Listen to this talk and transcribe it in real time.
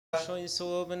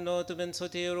So ben not ben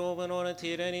sotiro ben on a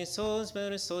tyranny sos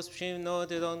ben sos pshim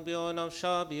noted on beyond of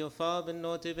shabi of fab and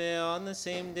noted on the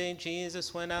same day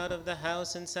Jesus went out of the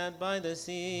house and sat by the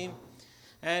sea.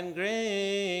 And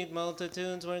great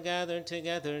multitudes were gathered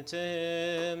together to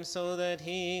him, so that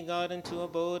he got into a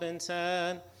boat and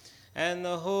sat. And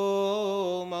the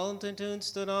whole multitude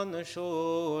stood on the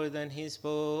shore. Then he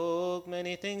spoke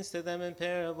many things to them in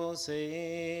parables,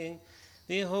 saying,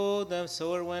 Behold, the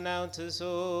sower went out to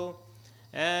sow.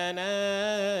 And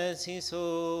as he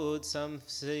sowed, some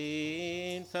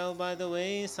seed fell by the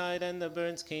wayside, and the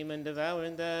birds came and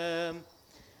devoured them.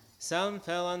 Some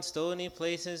fell on stony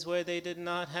places where they did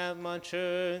not have much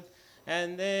earth,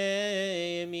 and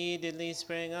they immediately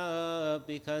sprang up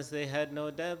because they had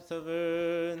no depth of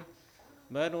earth.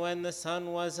 But when the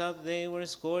sun was up, they were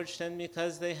scorched, and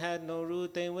because they had no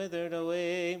root, they withered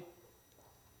away.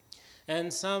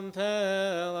 And some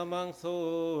fell among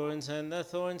thorns, and the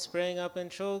thorns sprang up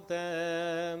and choked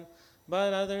them.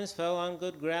 But others fell on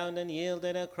good ground and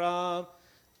yielded a crop,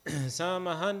 some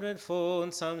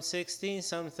 100-fold, some 60,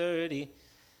 some 30.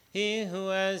 He who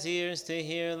has ears to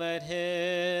hear, let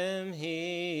him hear.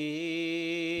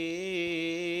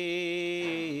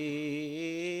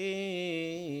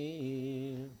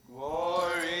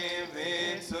 Glory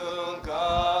be to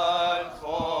God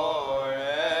forever.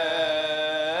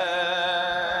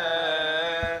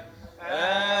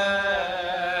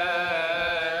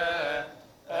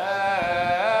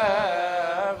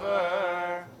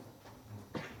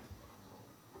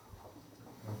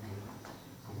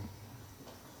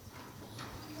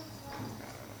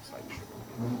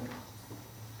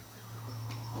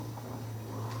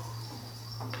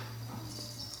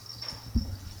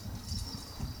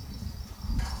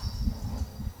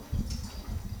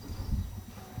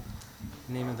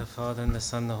 In the name of the Father, and the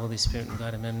Son, and the Holy Spirit, and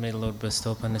God, amen. May the Lord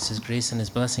bestow upon us his grace and his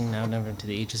blessing, now and ever, into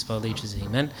the ages of all ages,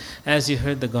 amen. As you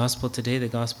heard the gospel today, the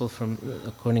gospel from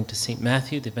according to St.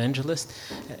 Matthew, the evangelist,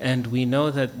 and we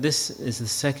know that this is the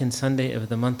second Sunday of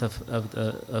the month of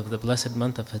the blessed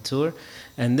month of Hatur,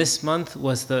 and this month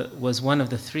was one of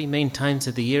the three main times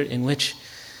of the year in which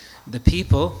the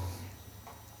people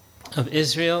of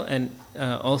Israel and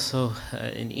also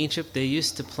in Egypt, they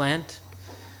used to plant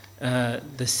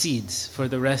the seeds for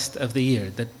the rest of the year.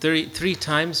 The three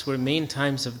times were main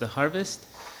times of the harvest.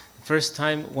 The first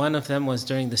time, one of them was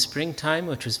during the springtime,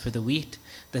 which was for the wheat.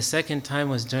 The second time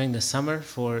was during the summer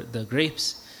for the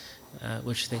grapes,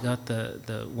 which they got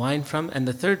the wine from. And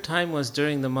the third time was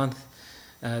during the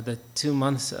 2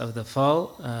 months of the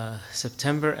fall,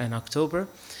 September and October,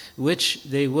 which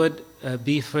they would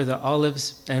be for the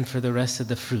olives and for the rest of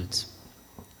the fruits.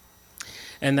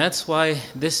 And that's why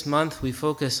this month we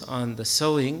focus on the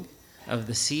sowing of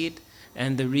the seed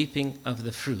and the reaping of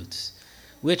the fruits,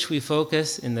 which we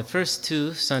focus in the first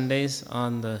 2 Sundays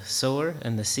on the sower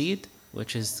and the seed,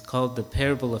 which is called the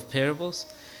parable of parables.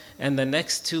 And the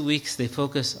next 2 weeks they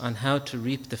focus on how to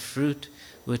reap the fruit,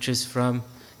 which is from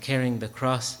carrying the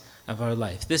cross of our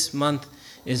life. This month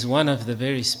is one of the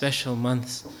very special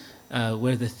months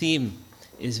where the theme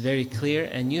is very clear,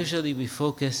 and usually we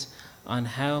focus on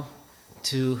how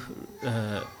to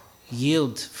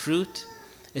yield fruit,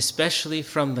 especially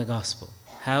from the gospel,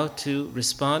 how to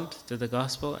respond to the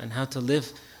gospel and how to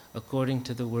live according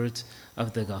to the words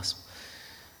of the gospel.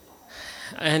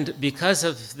 And because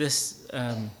of this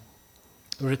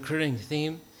recurring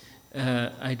theme,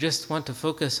 I just want to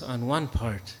focus on one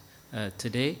part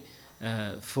today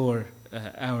for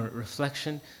our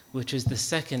reflection, which is the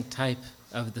second type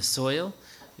of the soil,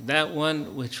 that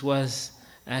one which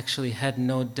actually had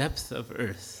no depth of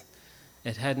earth.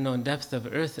 It had no depth of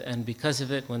earth, and because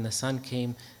of it, when the sun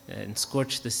came and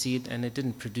scorched the seed, and it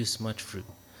didn't produce much fruit.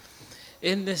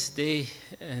 In this day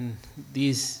and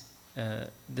this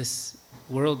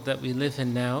world that we live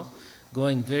in now,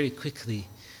 going very quickly,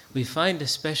 we find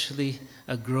especially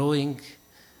a growing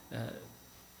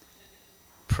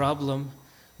problem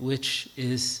which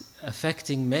is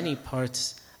affecting many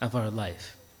parts of our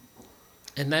life.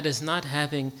 And that is not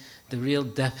having the real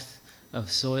depth of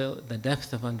soil, the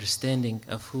depth of understanding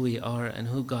of who we are and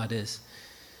who God is,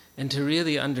 and to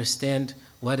really understand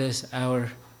what is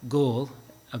our goal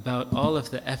about all of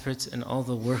the efforts and all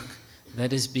the work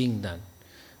that is being done.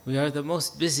 We are the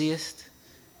most busiest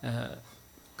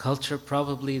culture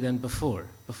probably than before.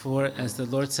 Before, as the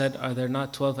Lord said, are there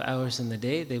not 12 hours in the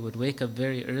day? They would wake up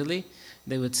very early,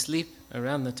 they would sleep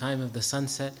around the time of the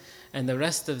sunset, and the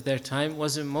rest of their time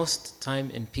was most time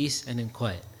in peace and in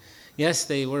quiet. Yes,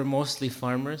 they were mostly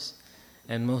farmers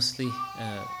and mostly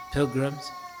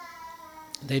pilgrims.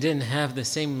 They didn't have the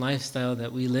same lifestyle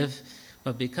that we live,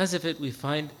 but because of it we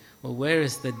find, well, where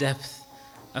is the depth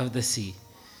of the sea.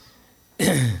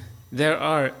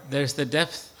 There's the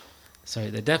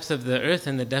depth of the earth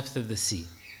and the depth of the sea.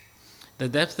 The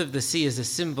depth of the sea is a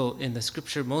symbol in the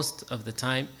scripture most of the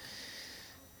time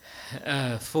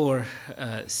for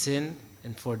sin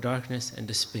and for darkness and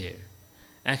despair.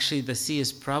 Actually, the sea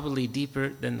is probably deeper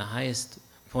than the highest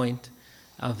point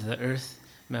of the earth,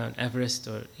 Mount Everest,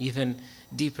 or even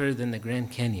deeper than the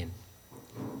Grand Canyon.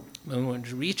 When one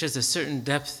reaches a certain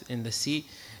depth in the sea,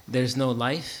 there's no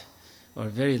life, or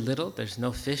very little. There's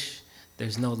no fish,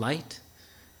 there's no light,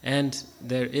 and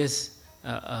there is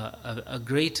a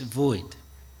great void.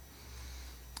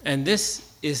 And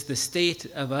this is the state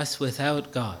of us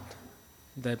without God,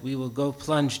 that we will go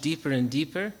plunge deeper and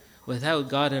deeper. Without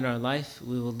God in our life,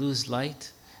 we will lose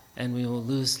light, and we will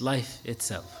lose life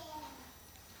itself.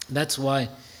 That's why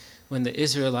when the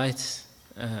Israelites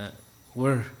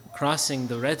were crossing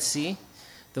the Red Sea,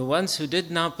 the ones who did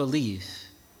not believe,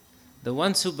 the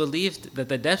ones who believed that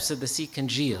the depths of the sea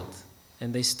congealed,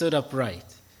 and they stood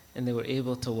upright, and they were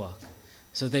able to walk.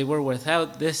 So they were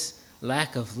without this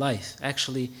lack of life.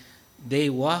 Actually, they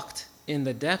walked in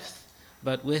the depth,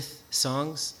 but with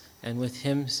songs and with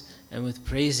hymns and with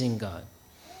praising God.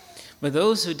 But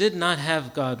those who did not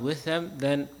have God with them,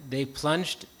 then they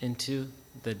plunged into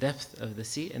the depth of the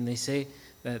sea, and they say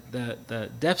that the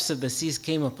depths of the seas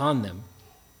came upon them,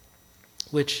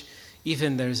 which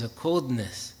even there's a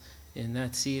coldness in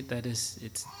that sea that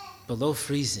it's below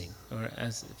freezing, or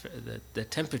as the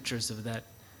temperatures of that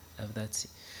sea.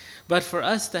 But for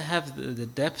us to have the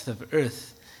depth of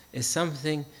earth is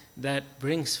something that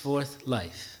brings forth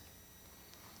life.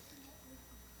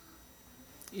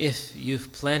 If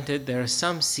you've planted, there are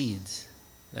some seeds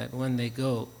that when they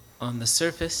go on the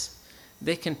surface,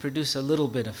 they can produce a little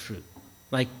bit of fruit,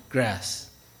 like grass.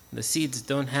 The seeds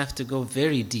don't have to go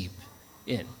very deep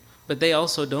in, but they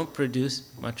also don't produce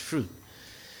much fruit.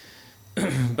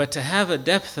 But to have a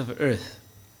depth of earth,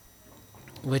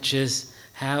 which is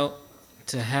how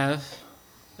to have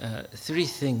three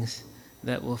things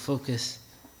that we'll focus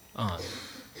on.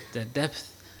 The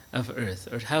depth of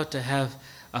earth, or how to have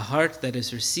a heart that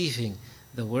is receiving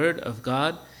the word of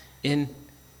God in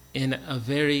a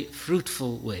very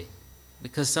fruitful way.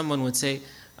 Because someone would say,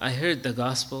 I heard the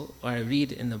gospel, or I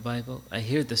read in the Bible, I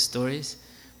hear the stories,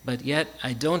 but yet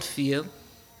I don't feel,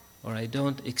 or I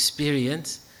don't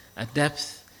experience a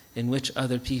depth in which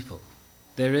other people.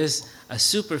 There is a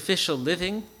superficial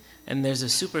living, and there's a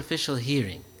superficial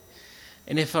hearing.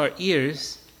 And if our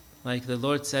ears, like the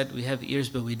Lord said, we have ears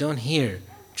but we don't hear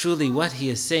truly what He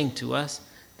is saying to us,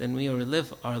 then we will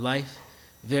live our life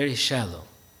very shallow.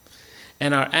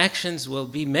 And our actions will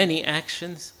be many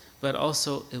actions, but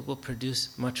also it will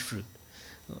produce much fruit.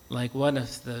 Like one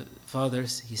of the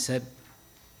fathers, he said,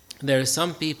 there are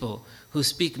some people who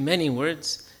speak many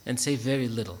words and say very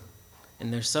little.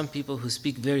 And there are some people who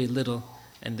speak very little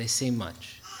and they say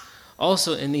much.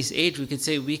 Also in this age, we could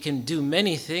say we can do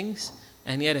many things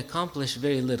and yet accomplish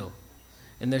very little.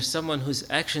 And there's someone whose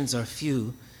actions are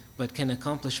few, but can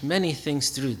accomplish many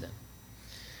things through them.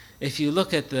 If you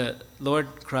look at the Lord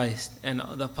Christ and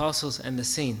the apostles and the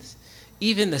saints,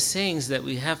 even the sayings that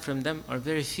we have from them are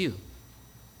very few.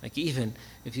 Like even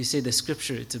if you say the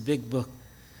scripture, it's a big book.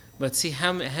 But see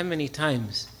how many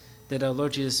times did our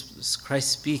Lord Jesus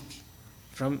Christ speak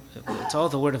from, it's all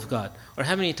the Word of God. Or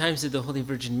how many times did the Holy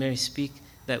Virgin Mary speak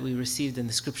that we received in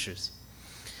the scriptures?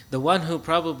 The one who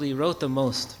probably wrote the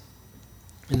most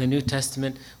in the New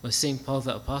Testament was St. Paul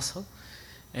the Apostle.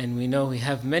 And we know we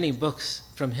have many books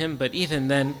from him, but even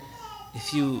then,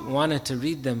 if you wanted to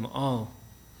read them all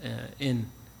in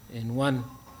one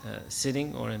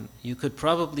sitting, you could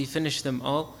probably finish them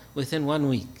all within 1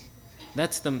 week.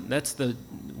 That's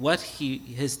what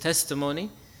his testimony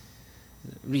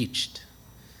reached.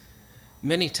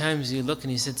 Many times you look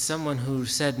and he said, someone who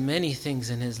said many things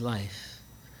in his life,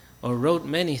 or wrote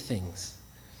many things,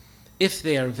 if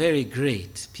they are very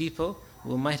great people,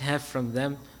 we might have from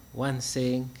them one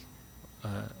saying,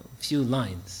 a few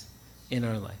lines in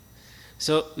our life.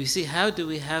 So we see, how do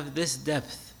we have this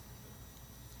depth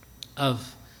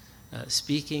of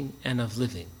speaking and of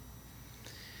living?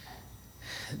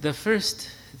 The first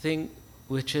thing,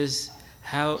 which is,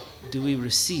 how do we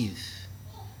receive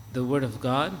the Word of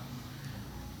God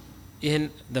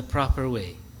in the proper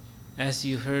way? As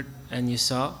you heard and you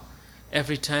saw,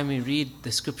 every time we read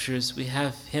the scriptures, we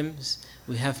have hymns,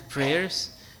 we have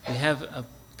prayers, we have a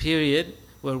period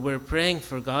where we're praying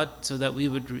for God so that we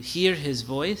would hear His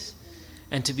voice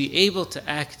and to be able to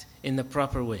act in the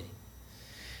proper way.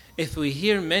 If we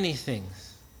hear many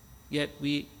things, yet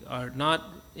we are not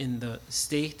in the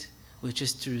state which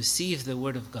is to receive the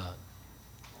Word of God,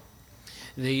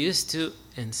 They used to,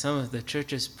 in some of the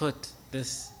churches, put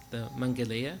the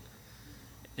Mangaleya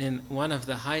in one of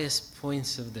the highest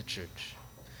points of the church,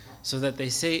 so that they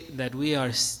say that we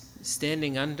are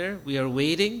standing under, we are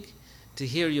waiting to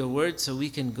hear your word so we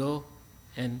can go,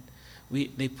 and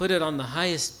they put it on the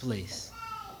highest place.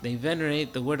 They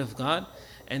venerate the word of God,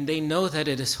 and they know that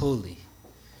it is holy.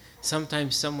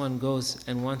 Sometimes someone goes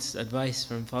and wants advice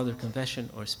from Father Confession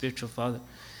or spiritual father,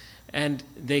 and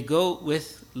they go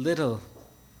with little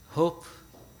hope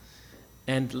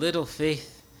and little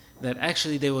faith that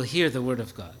actually they will hear the word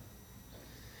of God.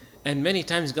 And many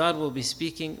times God will be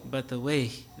speaking, but the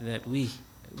way that we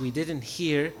didn't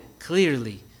hear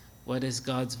clearly what is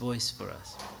God's voice for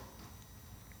us.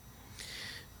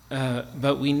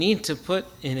 But we need to put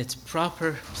in its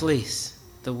proper place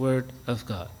the word of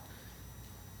God.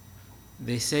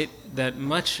 They say that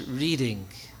much reading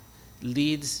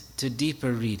leads to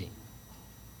deeper reading.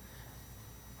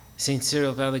 Saint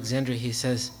Cyril of Alexandria, he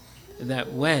says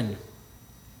that when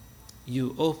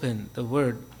you open the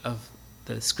word of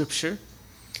the scripture,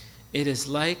 it is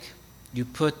like you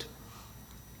put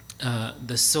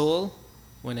the soul,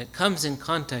 when it comes in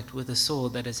contact with a soul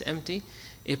that is empty,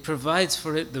 it provides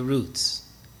for it the roots,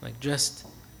 like just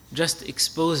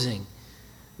exposing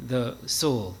the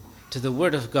soul to the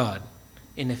word of God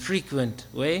in a frequent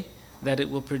way, that it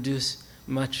will produce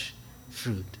much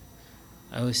fruit.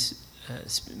 I was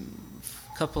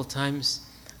a couple times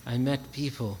I met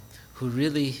people who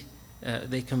really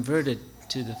they converted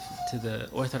to the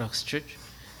Orthodox Church,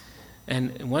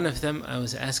 and one of them, I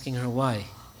was asking her why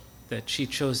that she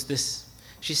chose this.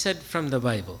 She said, from the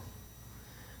Bible.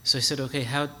 So I said, okay,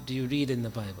 how do you read in the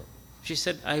Bible? She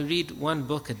said, I read one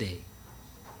book a day.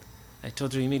 I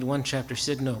told her, you read one chapter? She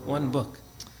said, no, one book.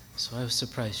 So I was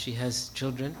surprised. She has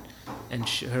children, and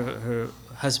her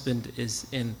husband is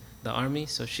in the army,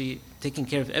 so she taking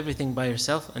care of everything by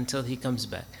herself until he comes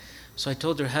back. So I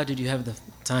told her, how did you have the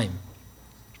time?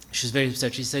 She was very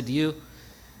upset. She said, you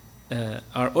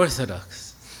are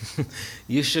Orthodox.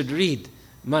 You should read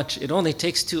much. It only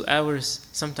takes 2 hours,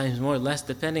 sometimes more or less,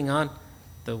 depending on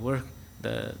the work,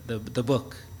 the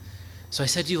book. So I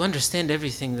said, you understand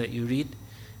everything that you read?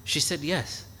 She said,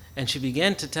 yes. And she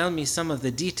began to tell me some of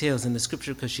the details in the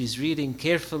scripture, because she's reading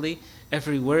carefully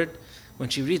every word. When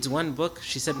she reads one book,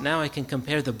 she said, now I can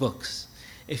compare the books.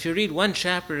 If you read one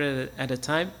chapter at a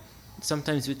time,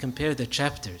 sometimes we compare the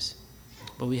chapters.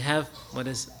 But we have what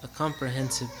is a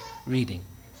comprehensive reading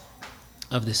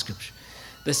of the scripture.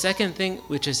 The second thing,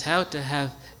 which is how to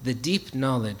have the deep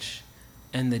knowledge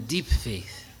and the deep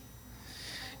faith.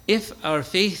 If our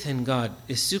faith in God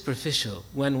is superficial,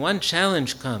 when one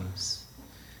challenge comes,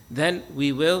 then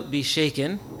we will be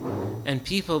shaken, and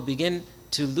people begin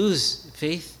to lose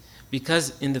faith,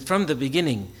 because from the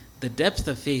beginning, the depth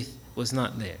of faith was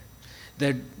not there.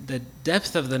 The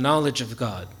depth of the knowledge of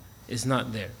God is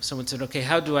not there. Someone said, okay,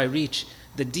 how do I reach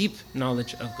the deep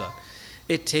knowledge of God?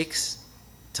 It takes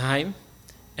time,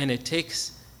 and it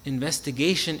takes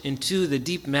investigation into the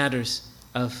deep matters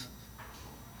of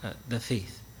the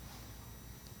faith.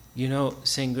 You know,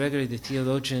 St. Gregory the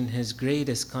theologian, his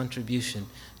greatest contribution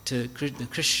to the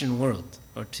Christian world,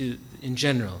 or in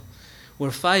general,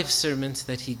 were 5 sermons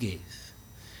that he gave.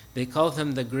 They call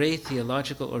them the great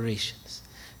theological orations,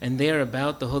 and they are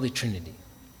about the Holy Trinity.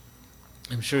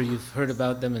 I'm sure you've heard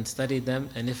about them and studied them,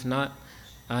 and if not,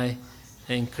 I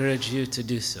encourage you to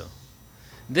do so.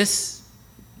 This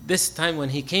time when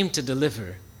he came to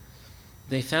deliver,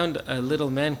 they found a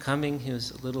little man coming. He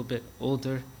was a little bit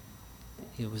older.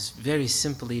 He was very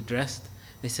simply dressed.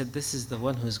 They said, this is the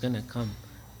one who's going to come,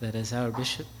 that is our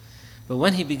bishop. But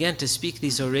when he began to speak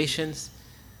these orations,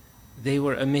 they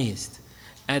were amazed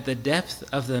at the depth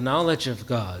of the knowledge of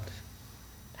God,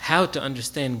 how to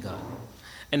understand God.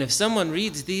 And if someone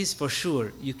reads these, for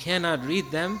sure, you cannot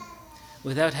read them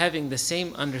without having the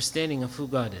same understanding of who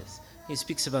God is. He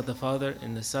speaks about the Father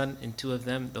and the Son in 2 of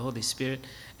them, the Holy Spirit,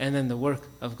 and then the work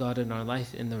of God in our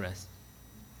life in the rest.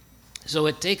 So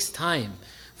it takes time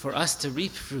for us to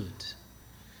reap fruit.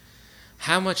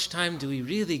 How much time do we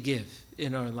really give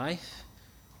in our life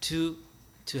to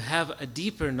have a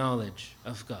deeper knowledge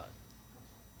of God?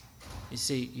 You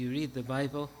see, you read the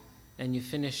Bible and you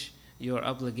finish your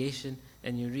obligation,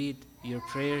 and you read your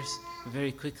prayers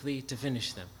very quickly to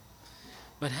finish them.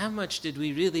 But how much did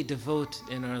we really devote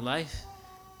in our life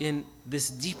in this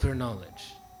deeper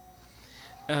knowledge?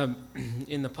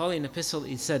 In the Pauline epistle,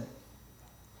 he said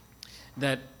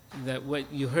that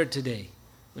what you heard today,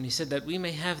 when he said that we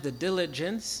may have the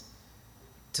diligence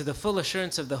to the full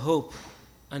assurance of the hope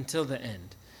until the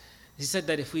end. He said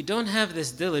that if we don't have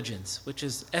this diligence, which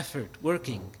is effort,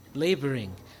 working,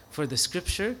 laboring for the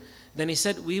scripture, then he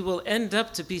said, we will end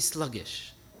up to be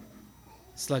sluggish.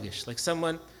 Sluggish, like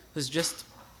someone who's just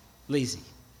lazy.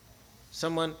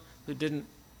 Someone who didn't,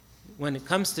 when it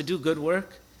comes to do good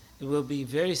work, it will be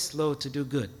very slow to do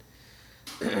good.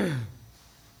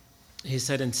 He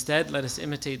said, instead, let us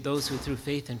imitate those who through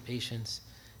faith and patience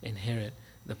inherit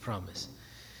the promise.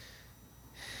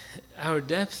 Our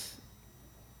depth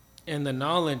and the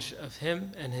knowledge of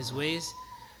him and his ways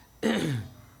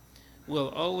will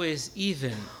always,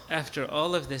 even after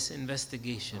all of this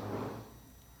investigation,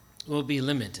 will be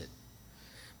limited.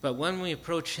 But when we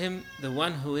approach him, the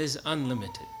one who is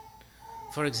unlimited,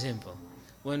 for example,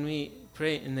 when we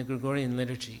pray in the Gregorian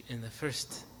liturgy, in the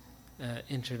first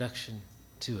introduction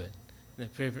to it, in the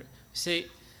prayer, we say,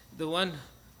 the one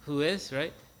who is,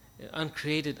 right,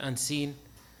 uncreated, unseen,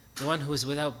 the one who is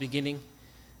without beginning.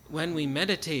 When we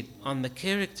meditate on the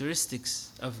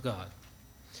characteristics of God,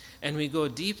 and we go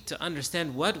deep to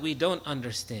understand what we don't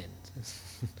understand,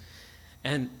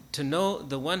 and to know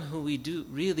the one who we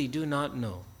really do not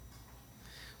know,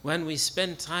 when we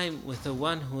spend time with the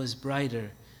one who is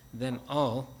brighter than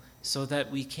all, so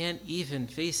that we can't even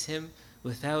face him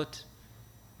without,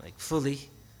 fully,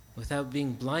 without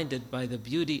being blinded by the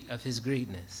beauty of his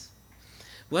greatness.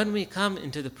 When we come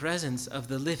into the presence of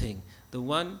the living, the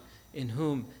one in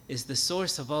whom is the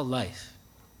source of all life,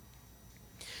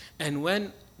 and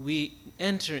when we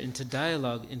enter into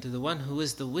dialogue into the one who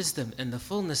is the wisdom and the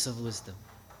fullness of wisdom,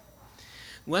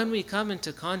 when we come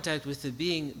into contact with the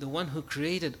being, the one who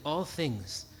created all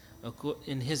things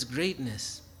in his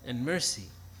greatness and mercy,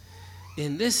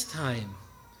 in this time,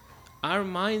 our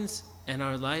minds and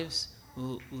our lives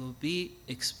will be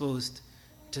exposed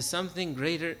to something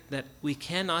greater, that we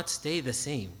cannot stay the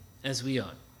same as we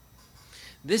are.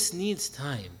 This needs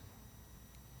time,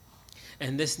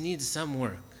 and this needs some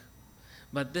work,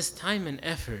 but this time and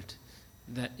effort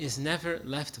that is never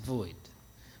left void.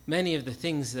 Many of the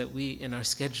things that we, in our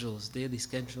schedules, daily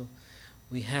schedule,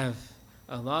 we have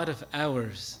a lot of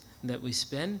hours that we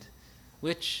spend,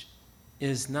 which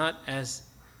is not as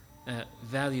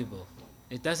valuable.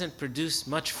 It doesn't produce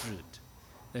much fruit.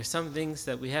 There's some things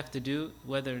that we have to do,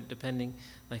 whether depending,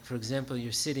 like for example,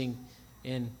 you're sitting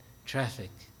in traffic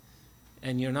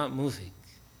and you're not moving,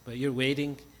 but you're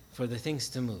waiting for the things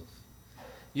to move.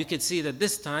 You could see that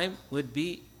this time would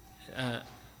be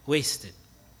wasted.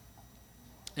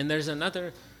 And there's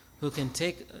another who can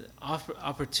take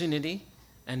opportunity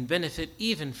and benefit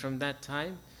even from that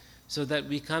time, so that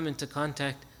we come into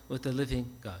contact with the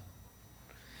living God.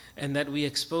 And that we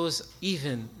expose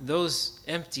even those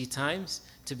empty times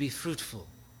to be fruitful.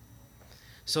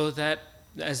 So that,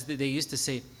 as they used to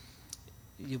say,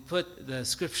 you put the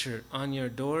scripture on your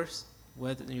doors,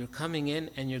 whether you're coming in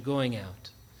and you're going out.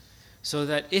 So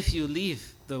that if you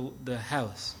leave the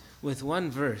house with one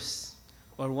verse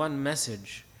or one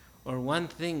message or one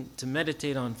thing to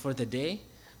meditate on for the day,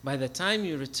 by the time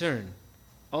you return,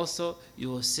 also you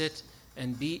will sit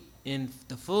and be in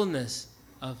the fullness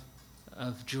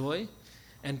of joy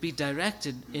and be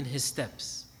directed in his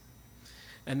steps.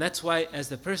 And that's why, as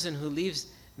the person who leaves,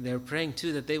 they're praying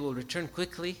too that they will return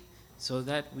quickly, so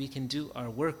that we can do our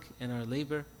work and our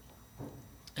labor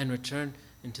and return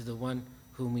into the one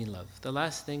whom we love. The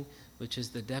last thing, which is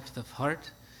the depth of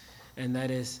heart, and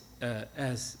that is,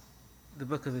 as the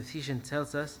book of Ephesians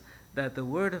tells us, that the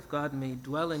word of God may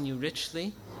dwell in you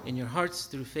richly, in your hearts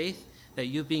through faith, that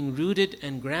you being rooted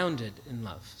and grounded in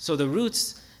love. So the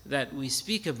roots that we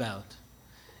speak about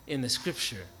in the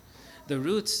scripture, the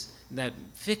roots that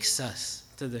fix us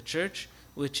to the church,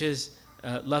 which is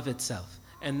love itself.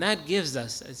 And that gives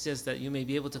us, it says that you may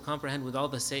be able to comprehend with all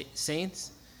the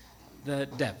saints the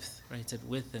depth, right? It said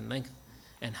width and length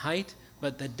and height,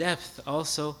 but the depth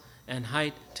also and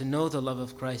height to know the love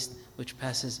of Christ, which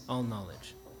passes all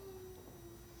knowledge.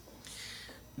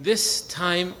 This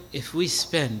time, if we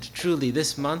spend truly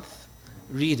this month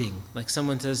reading, like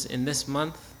someone says, in this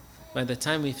month, by the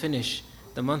time we finish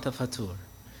the month of Hatur,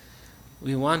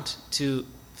 we want to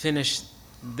finish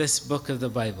this book of the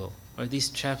Bible, or these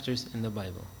chapters in the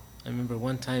Bible. I remember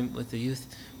one time with the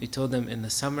youth, we told them in the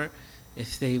summer,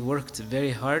 if they worked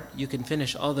very hard, you can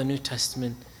finish all the New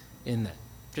Testament in that,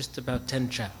 just about 10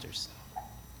 chapters.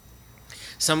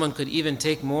 Someone could even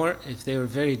take more if they were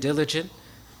very diligent,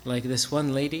 like this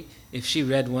one lady. If she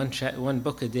read one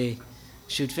book a day,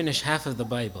 she would finish half of the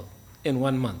Bible in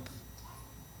 1 month.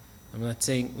 I'm not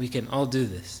saying we can all do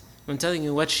this. I'm telling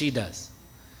you what she does.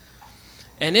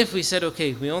 And if we said,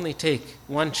 okay, we only take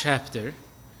one chapter,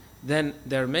 then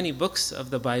there are many books of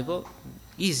the Bible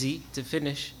easy to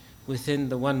finish within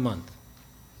the 1 month.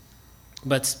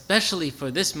 But especially for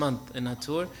this month in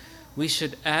Hatur, we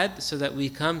should add so that we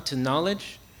come to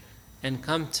knowledge and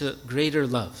come to greater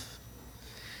love.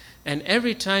 And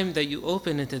every time that you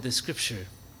open into the scripture,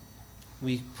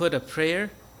 we put a prayer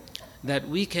that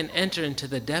we can enter into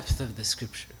the depth of the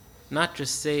scripture, not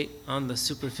just stay on the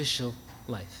superficial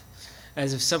life.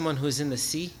 As if someone who's in the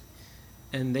sea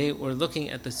and they were looking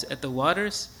at the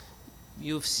waters,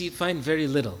 find very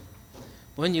little.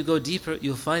 When you go deeper,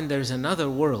 you'll find there's another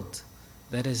world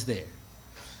that is there.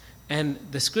 And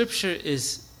the scripture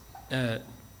is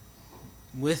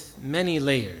with many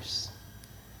layers,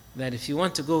 that if you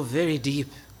want to go very deep,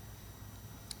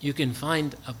 you can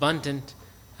find abundant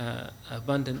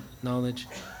knowledge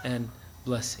and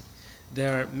blessing.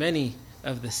 There are many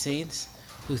of the saints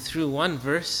who through one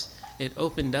verse, it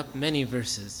opened up many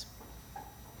verses.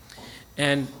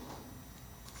 And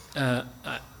I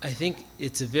think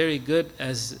it's a very good,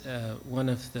 as one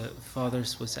of the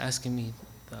fathers was asking me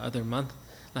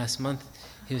last month,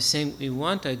 he was saying, we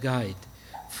want a guide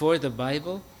for the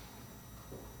Bible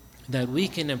that we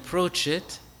can approach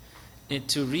it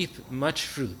to reap much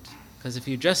fruit. Because if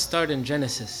you just start in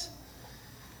Genesis,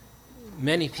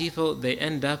 many people, they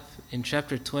end up in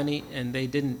chapter 20 and they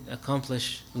didn't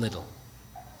accomplish little.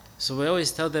 So we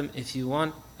always tell them, if you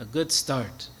want a good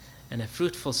start and a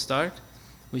fruitful start,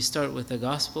 we start with the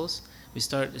Gospels. We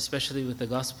start especially with the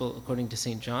Gospel according to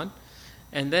St. John.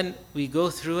 And then we go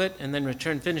through it and then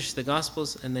finish the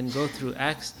Gospels, and then go through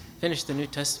Acts, finish the New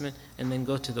Testament, and then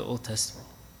go to the Old Testament.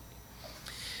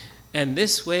 And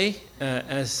this way,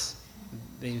 as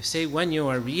they say, when you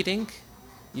are reading,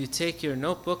 you take your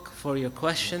notebook for your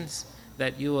questions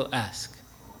that you will ask.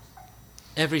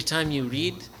 Every time you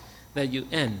read, that you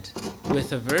end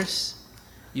with a verse,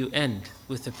 you end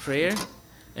with a prayer,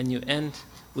 and you end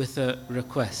with a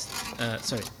request.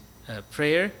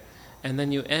 Prayer, and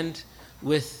then you end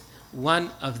with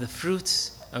one of the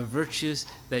fruits of virtues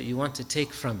that you want to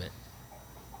take from it.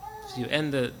 So you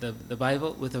end the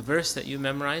Bible with a verse that you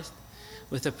memorized,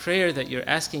 with a prayer that you're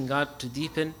asking God to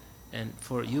deepen and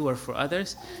for you or for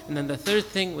others. And then the third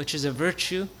thing, which is a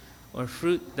virtue or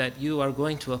fruit that you are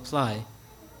going to apply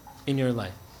in your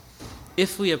life.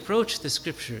 If we approach the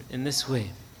scripture in this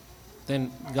way,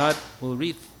 then God will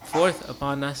reap forth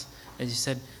upon us, as you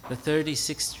said, the 30,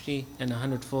 60, and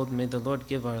 100-fold. May the Lord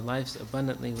give our lives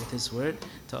abundantly with His word,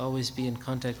 to always be in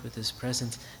contact with His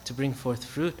presence, to bring forth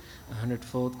fruit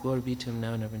 100-fold. Glory be to Him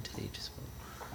now and ever into the ages.